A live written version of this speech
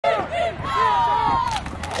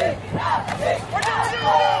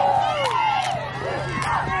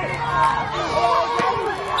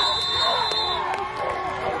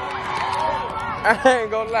I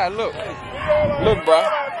ain't gonna lie. Look, bro.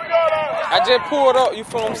 I just pulled up. You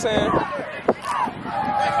feel what I'm saying?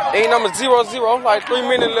 A number 0-0, like 3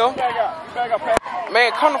 minutes left.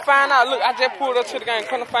 Man, come to find out. Look, I just pulled up to the game.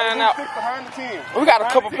 Come to find out. We got a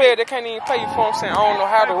couple players that can't even play. You feel what I'm saying? I don't know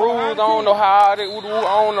how the rules. I don't know how all that. I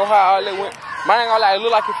don't know how all that went. Man, I ain't gonna lie. It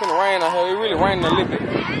look like it's finna rain out here. It really raining a little bit.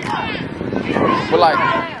 But like,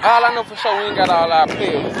 all I know for sure, we ain't got all our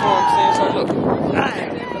players. You feel what I'm saying? So look.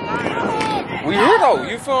 We here though,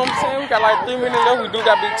 you feel what I'm saying? We got like 3 minutes left. We do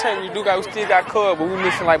got big team, we still got Cub, but we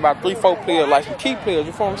missing like about 3-4 players, like some key players,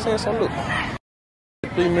 you feel what I'm saying? So look,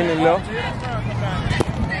 3 minutes left.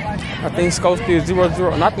 I think score still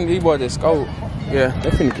 0-0, and I think these boys just scored. Yeah,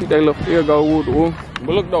 they finna keep that little field goal.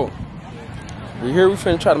 But look though, we here, we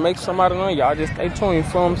finna try to make somebody know. Y'all just stay tuned, you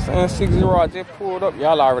feel what I'm saying? 6-0, I just pulled up.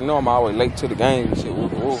 Y'all already know I'm always late to the game and shit.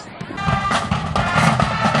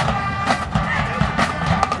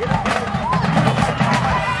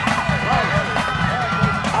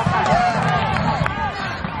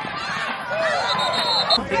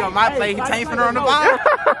 My play, he ain't finna run the ball.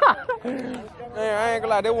 Man, I ain't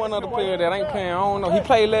gonna lie, that one other player that ain't playing. I don't know. He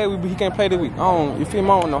played last week, but he can't play this week. I don't. You feel me?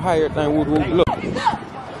 I don't know how everything would look. Hey,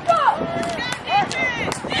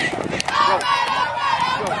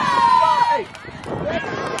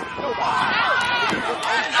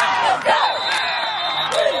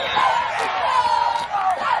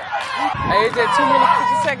 it's just 2 minutes,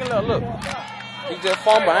 50 seconds left. Look, he just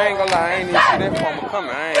fumbled. I ain't gonna lie, I ain't even see that fumble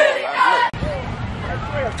coming. I ain't gonna lie. Look.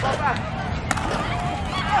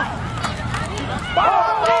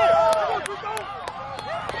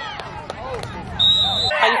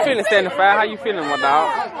 How you feeling, 75? How you feeling, my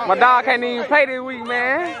dog? My dog can't even play this week,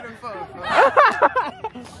 man.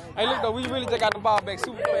 Hey, look though, we really just got the ball back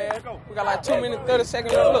super fast. We got like 2 minutes, 30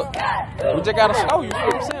 seconds left. Look, we just gotta slow. You feel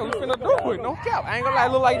what I'm saying? We finna do it. No cap. I ain't gonna lie,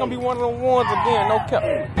 it look like it's gonna be one of them ones again. No cap.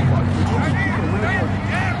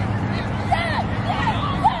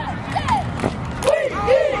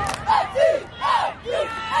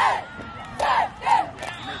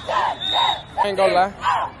 I ain't gonna lie,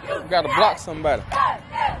 we gotta block somebody. If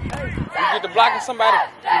we get to blocking somebody,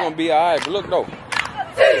 we're gonna be alright. But look though,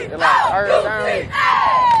 they're like third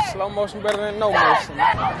down, slow motion better than no motion.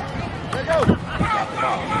 Let's go.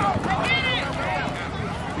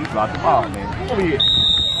 He blocked the ball, man. Over here.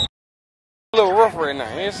 A little rough right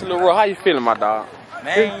now. It's a little rough. How you feeling, my dog?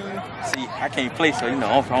 Man, see, I can't play, so you know,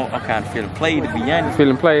 I'm kind of feeling played, to be honest.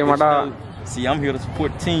 Feeling played, my dog? See, I'm here to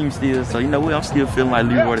support the team still, so you know what? I'm still feeling like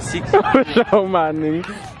Leroy the Six. For sure, my nigga.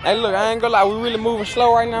 Hey, look, I ain't gonna lie, we really moving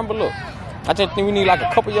slow right now, but look, I just think we need like a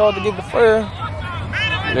couple yards to get the first.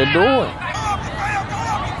 Let's do it.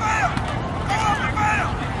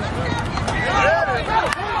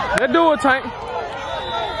 Let's do it, Tank.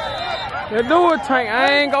 Let's do it, Tank. I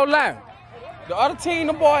ain't gonna lie. The other team,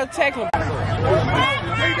 the boys tackling. Hey,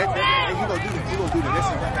 you gonna do this. You gonna do this.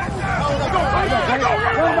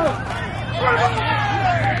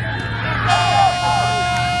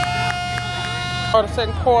 For the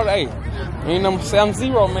second quarter, hey, ain't number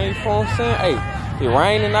 7-0, man. You feel what I'm saying? Hey, it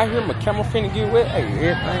raining out here. My camera finna get wet. Hey,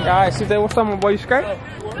 everything all right. See that what's up, my boy? You straight?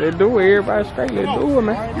 Let's do it. Everybody straight. Let's do it,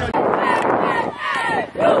 man.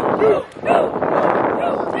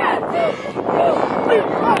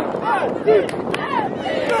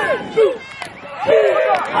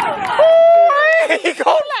 He gon'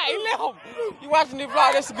 lie, he left him. You watching this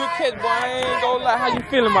vlog, that's a good catch, boy. I ain't gonna lie. How you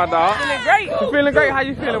feeling, my dog? Feeling great. You feeling great? How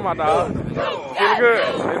you feeling, my dog? Feeling good?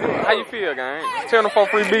 How you feel, gang? Tell them for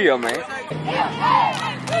free bill, man.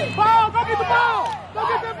 Ball, go get the ball. Go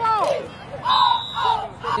get that ball.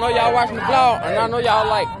 I know y'all watching the vlog, and I know y'all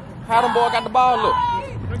like how them boy got the ball. Look,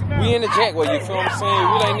 we in the jack with you feel what I'm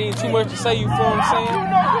saying? We ain't need too much to say, you feel what I'm saying?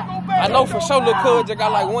 I know for sure little cuz just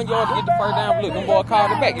got like 1 yard to get the first down, but look, them boy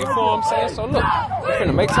called it back, you feel what I'm saying? So look, we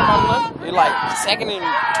finna make somebody money. It's like 2nd and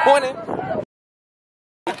 20.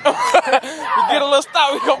 We get a little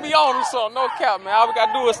stop, we gonna be on or something, no cap, man. All we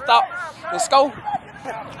gotta do is stop and score.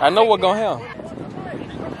 I know what's gonna happen.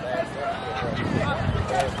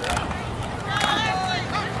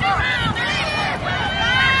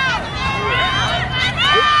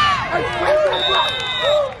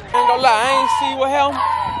 I ain't gonna lie, I ain't see what happened.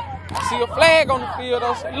 I see a flag on the field.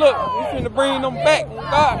 I said, look, we finna bring them back.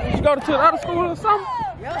 God, you go to the other school or something?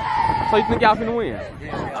 Yeah. So you think y'all finna win?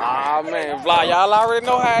 Ah, man, vlog, y'all already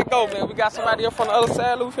know how it go, man. We got somebody up on the other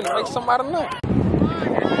side. Look, we finna make somebody know.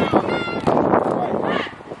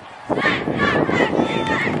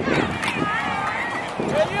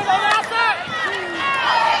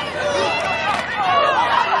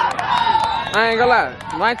 I ain't gonna lie,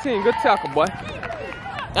 19, good tackle, boy.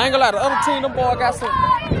 I ain't gonna lie, the other team, them boy got some.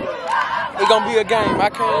 It's gonna be a game. I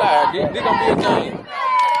can't lie. This gonna be a game.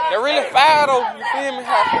 They're really fire though. You feel me?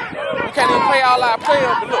 We can't even play all our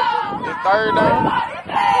players, but look, it's third down.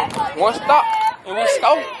 One stop, and we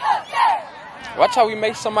score. Watch how we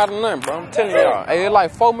make somebody learn, bro. I'm telling y'all. Hey, it's like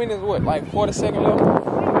 4 minutes, what? Like 40 seconds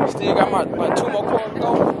left. Still got my 2 more quarters to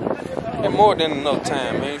go. And more than enough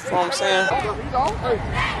time, man. You feel what I'm saying?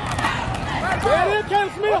 Here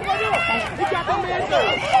comes Smith. He got that man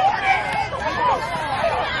there.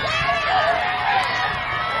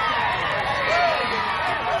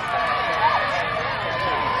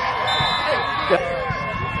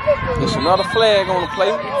 There's another flag on the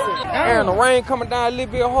plate. And the rain coming down a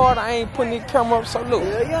little bit hard. I ain't putting the camera up, so look. We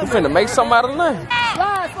finna make somebody learn.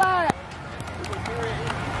 Slide.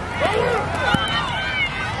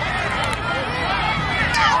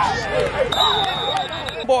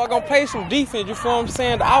 Boy, gonna play some defense, you feel what I'm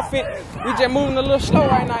saying? The offense, we just moving a little slow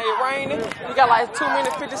right now. It's raining. We got like 2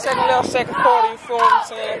 minutes, 50 seconds left, second quarter, you feel what I'm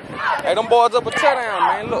saying? Hey, them boys up a touchdown,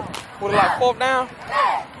 man. Look, with like 4th down.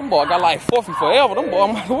 Them boys got like 4th and forever. Them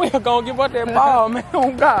boys might as well gonna give up that ball, man.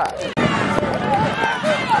 Oh, God.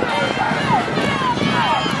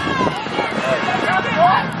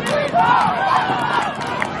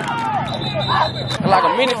 Like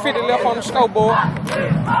a minute 50 left on the scoreboard.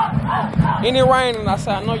 Any raining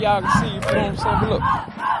outside, I know y'all can see, you feel what I'm saying? But look,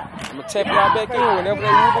 I'm gonna tap y'all back in whenever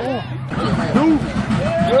they move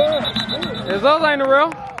the This us ain't the real.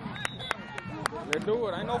 Let's do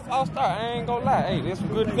it. Ain't no false start. I ain't gonna lie. Hey, this some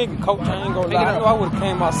good thinking, coach. I ain't gonna lie. I knew I would've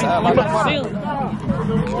came outside like that.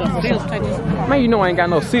 Man, you know I ain't got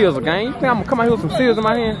no seals again. You think I'm gonna come out here with some seals in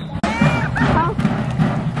my hand?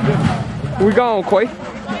 We gone, Quay.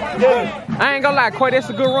 I ain't gonna lie, Quay, that's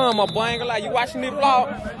a good run, my boy. I ain't gonna lie, you watching this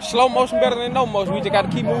vlog, slow motion better than no motion. We just gotta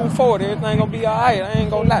keep moving forward. Everything gonna be alright. I ain't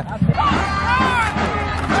gonna lie.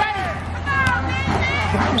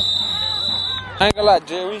 I ain't gonna lie,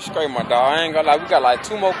 Jerry, we straight, my dog. I ain't gonna lie, we got like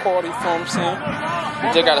 2 more quarters, you feel what I'm saying?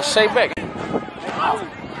 We just gotta shake back.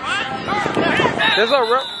 That's up,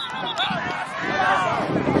 bro.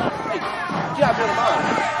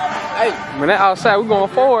 Hey, man, that outside, we going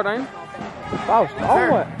forward, ain't it? Oh,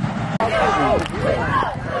 what?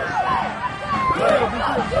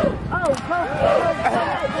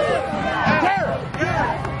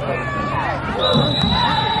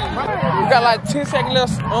 We got like 10 seconds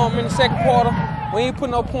left in the second quarter. We ain't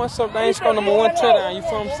putting no points up. They ain't score number 1 touchdown. You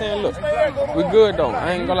feel what I'm saying? Look, we good though.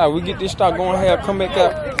 I ain't gonna lie. We get this start going here, come back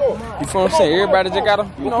up. You feel what I'm saying? Everybody just gotta,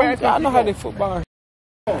 you know, I know how they football.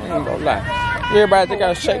 I ain't gonna lie. Everybody just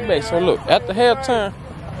gotta shake back. So look, after halftime,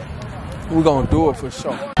 we gonna do it for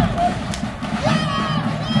sure.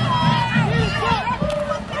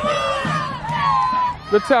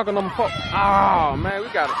 Good tackle number 4. Oh man, we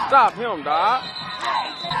gotta stop him, dog.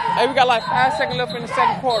 Hey, we got like 5 seconds left in the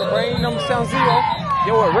second quarter, bro. Ain't number 7-0.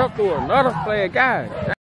 Yo, what rep through another flag, guy.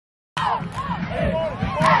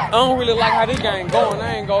 I don't really like how this game going.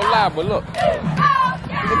 I ain't gonna lie, but look, we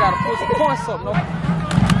gotta put some points up, no.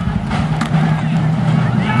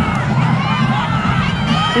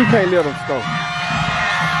 We can't let them score.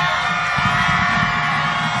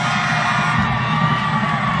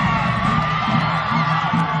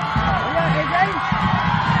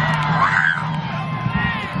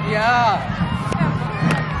 Yeah.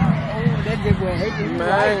 Oh, that big boy hate me. Man,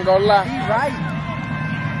 I ain't gonna lie. He right.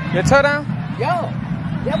 You touchdown? Yo,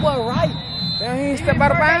 that boy right. Damn, he ain't step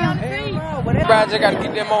out of bounds. Everybody just gotta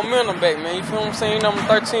get that momentum back, man. You feel what I'm saying? Number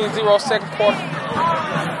 13-0, second quarter.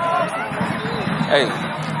 Hey,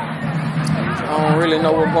 I don't really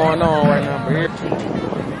know what's going on right now, but here.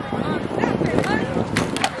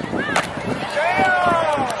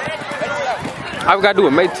 All we gotta do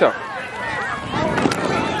is make tough.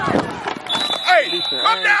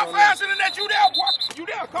 Come down faster than that. You there, boy. You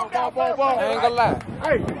there. Come down, boy. I ain't gonna lie.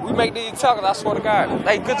 Hey, we make these tackles, I swear to God.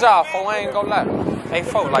 Hey, good job, folks. I ain't gonna lie. Hey,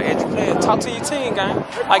 folks, like, talk to your team, gang.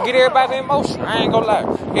 Like, get everybody in motion. I ain't gonna lie.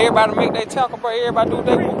 Everybody make their tackle, bro. Everybody do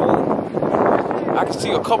their boo. I can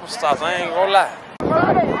see a couple stops. I ain't gonna lie.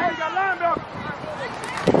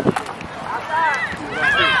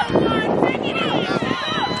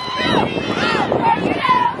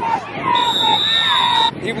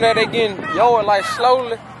 Even though they getting yard like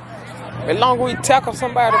slowly, as long as we tackle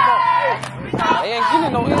somebody, bro, they ain't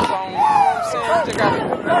getting no end zone. You know what I'm saying? We just gotta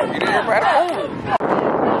get everybody home.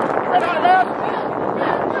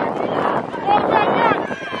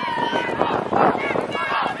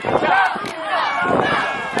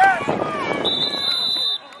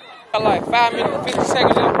 Got like 5 minutes and 50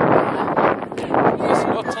 seconds left. Get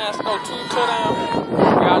some more time to go 2 touchdowns.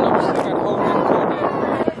 Y'all know we still gotta hold that court in.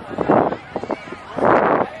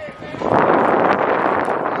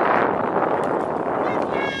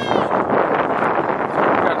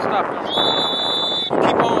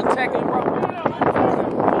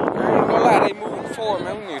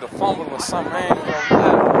 something. I ain't gonna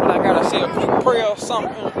lie. But I gotta say a quick prayer or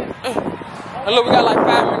something. And look, we got like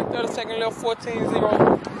 5 minutes, 30 seconds left,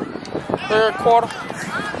 14-0. Third quarter.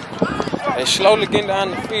 They slowly getting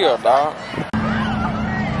down the field, dog.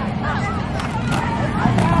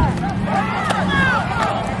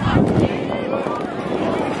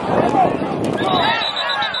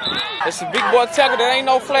 It's a big boy tackle that ain't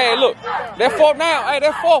no flag. Look, that 4th now. Hey,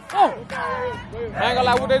 that 4th. I ain't gonna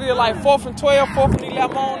lie, what they did, like 4th and 12, 4th and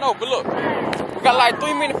 11, I don't know. But look, we got like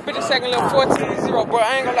 3 minutes, 50 seconds left, 14-0. Bro,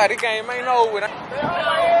 I ain't gonna lie, this game ain't over with.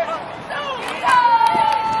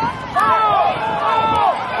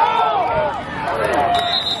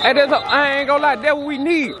 Hey, I ain't gonna lie, that's what we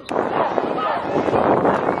need.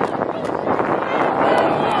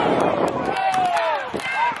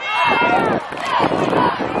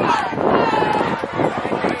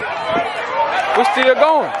 We still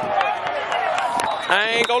going. I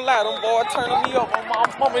ain't gonna lie, them boys turning me up.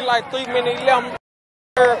 I'm only like 3 minutes, 11.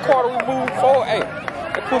 Third quarter, we move forward. Hey,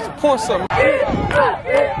 they put some points up.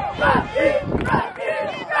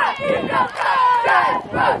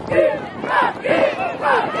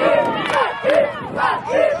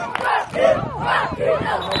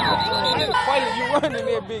 You running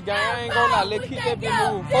that big guy. I ain't gonna lie, let's keep that big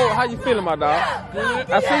moving forward. How you feeling, my dog?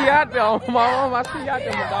 I see you out there on my arm. I see you out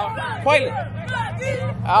there, my dog. Quayle.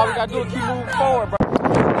 All we gotta do is keep moving forward, bro.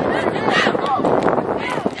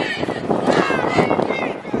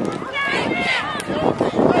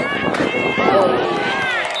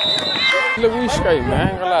 Look, we straight, man. I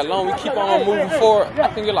ain't gonna lie, as long as we keep on moving forward, I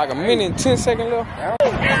think it's like a minute and 10 seconds left.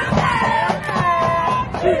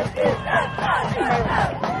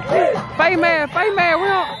 Fake man, we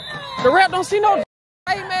don't. The rep don't see no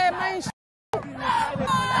fake man, man.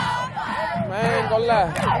 Man, I ain't gonna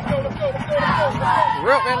lie. The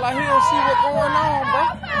rep man like he don't see what's going on, bro.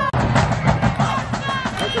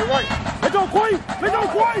 Let's go right. Let's go, Quay. Let's go,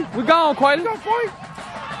 Quay. We gone, Quay. Let's go, Quay.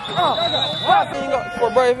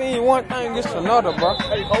 Bro, if he ain't one thing, it's another, bro.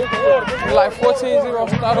 We like 14-0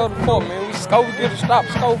 start of the 4th, man. We score, we get a stop,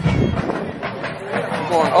 score. We're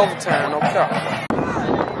going overtime, no cap.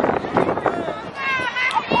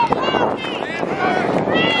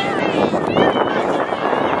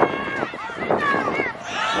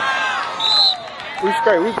 We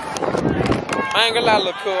straight. I ain't gonna lie,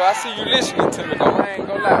 look cool. I see you listening to me, though. I ain't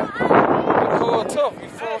gonna lie. Look cool, tough. You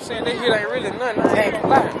feel what I'm saying? They hit ain't really nothing. I ain't gonna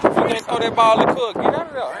lie. If you can't throw that ball, look cool. Get out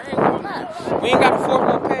of there. I ain't gonna lie. We ain't got to force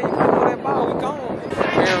no pay. You can't throw that ball. We gone.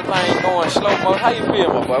 Everything going slow mo. How you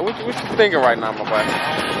feel, my boy? What you thinking right now, my boy?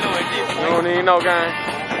 You don't even know, gang. I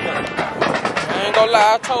ain't gonna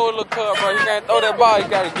lie. I told look cool, bro. You can't throw that ball. You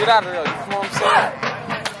gotta get out of there. You feel what I'm saying?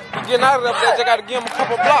 Getting out of there, just gotta give him a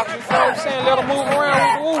couple blocks, you feel what I'm saying? Let him move around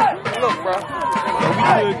with the woo. Look, bro.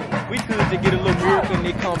 We could just get a little miracle and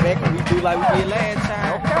they come back and we do like we did last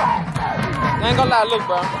time. Okay. I ain't gonna lie, look,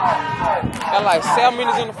 bro. Got like 7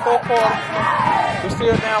 minutes in the 4th quarter. We're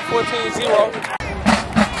still down 14-0.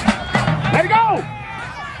 Let it go!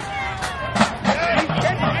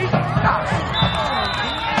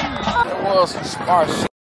 That was some smart shit.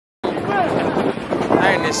 I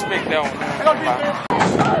didn't expect that one. I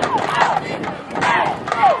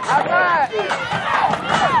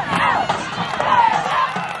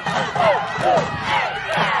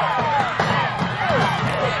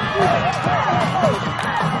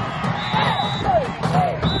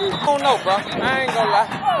don't know, bro. I ain't gonna lie.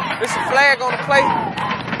 There's a flag on the play.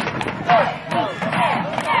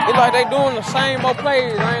 It's like they doing the same old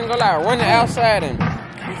plays. I ain't gonna lie. Running outside and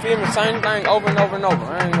you feel me? Same thing over and over and over.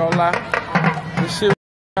 I ain't gonna lie. This shit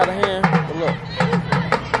out of hand, but look.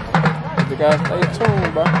 You guys stay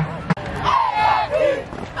tuned, bro.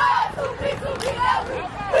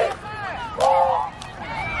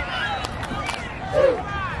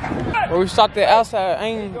 When we start the outside,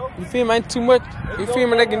 you feel me? Ain't too much, you feel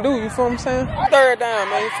me, they can do, you feel what I'm saying? Third down,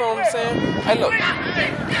 man, you feel what I'm saying? Hey, look.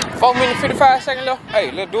 4 minutes, 55 seconds left.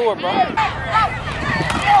 Hey, let's do it, bro. I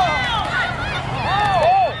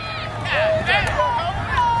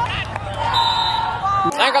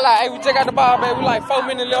ain't gonna lie, hey, we just got the ball, man. We like 4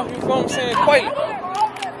 minutes left, you feel what I'm saying? Quayle.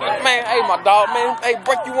 Man, hey, my dog, man. Hey,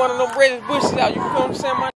 break you one of them reddish bushes out, you feel what I'm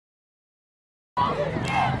saying, man?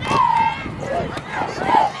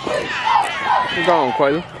 We gone,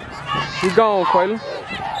 Quayle. We gone, Quayle.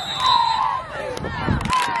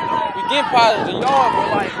 We getting past the yard, but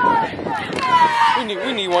like,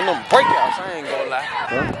 we need one of them breakouts, I ain't gonna lie.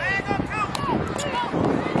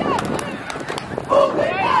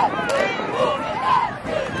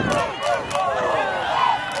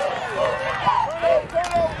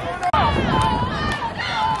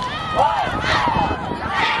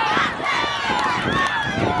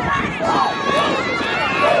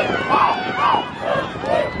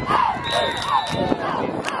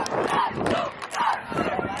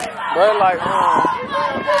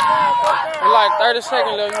 like 30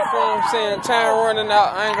 seconds left, you feel what I'm saying? Time running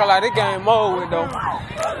out. I ain't gonna lie, this game over with though.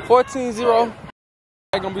 14-0.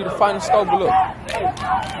 It's gonna be the final score, but look.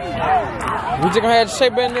 We just gonna have to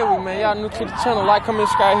shape back there, man. Y'all new to the channel. Like, comment,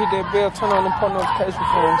 subscribe, hit that bell, turn on them post notifications, you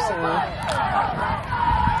feel what I'm saying?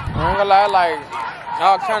 I ain't gonna lie, like,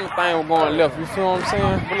 all kind of things were going left, you feel what I'm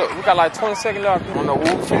saying? But look, we got like 20 seconds left. I don't know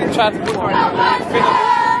what we finna try to do.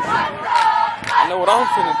 I know what I'm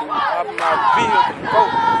finna do. I'm not vehicle to go.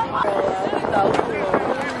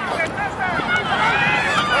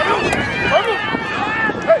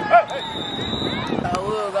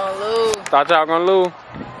 Thought y'all gonna lose.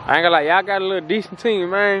 I ain't gonna lie, y'all got a little decent team,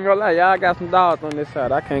 man. I ain't gonna lie, y'all got some dogs on this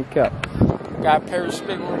side. I can't cap. Gotta pay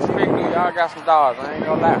respect when respect do. Y'all got some dogs, I ain't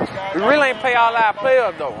gonna lie. We really ain't pay all our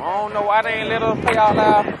players though. I don't know why they ain't let us pay all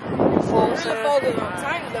our. You feel what I'm saying?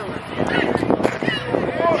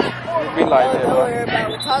 It be like that, bro.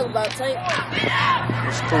 Everybody will talk about Tank.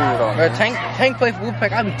 It's cool though. Bro, Tank play for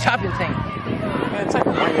Wolfpack. I be chopping Tank. Man, Tank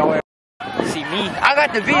will run your ass. See me? I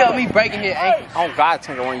got the video of me breaking his ankle. Oh God,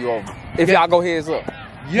 Tank will run you over. If y'all go heads up.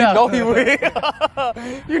 Yeah. You know he will.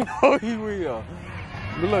 You know he will.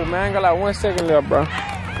 But look, man, I ain't got like 1 second left, bro. You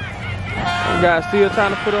guys still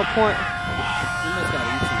trying to put up point?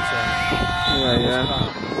 Yeah.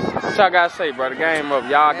 What y'all gotta say, bro? The game up.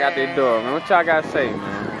 Y'all got that dub, man. What y'all gotta say,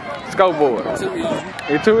 man? Scoreboard. Too easy.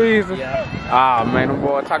 It's too easy? Yeah. Ah, man, them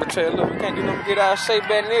boys talking trail. Look, we can't get them to get our shape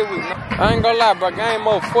back near week, man. I ain't gonna lie, bro. Game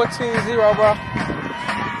over 14-0, bro.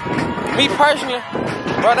 Me personally,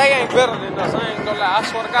 bro, they ain't better than us. I ain't gonna lie. I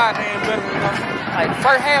swear to God, they ain't better than us. Like,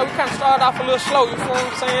 first half, we kind of started off a little slow, you feel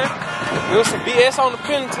what I'm saying? There was some BS on the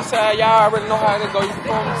penalty side. Y'all already know how they go, you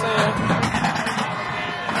feel what I'm saying?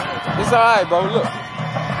 It's alright, bro. Look.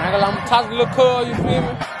 I ain't gonna lie, I'm gonna toss a little curl, you feel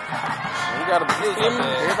me? We got a feel me?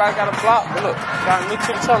 Everybody got a block. But look, got me to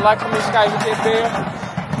the channel, like, comment, subscribe, hit that bell.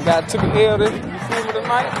 We got took a L this, you feel me,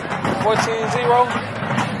 tonight?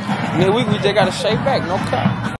 14-0. Next week, we just gotta shake back, no cap.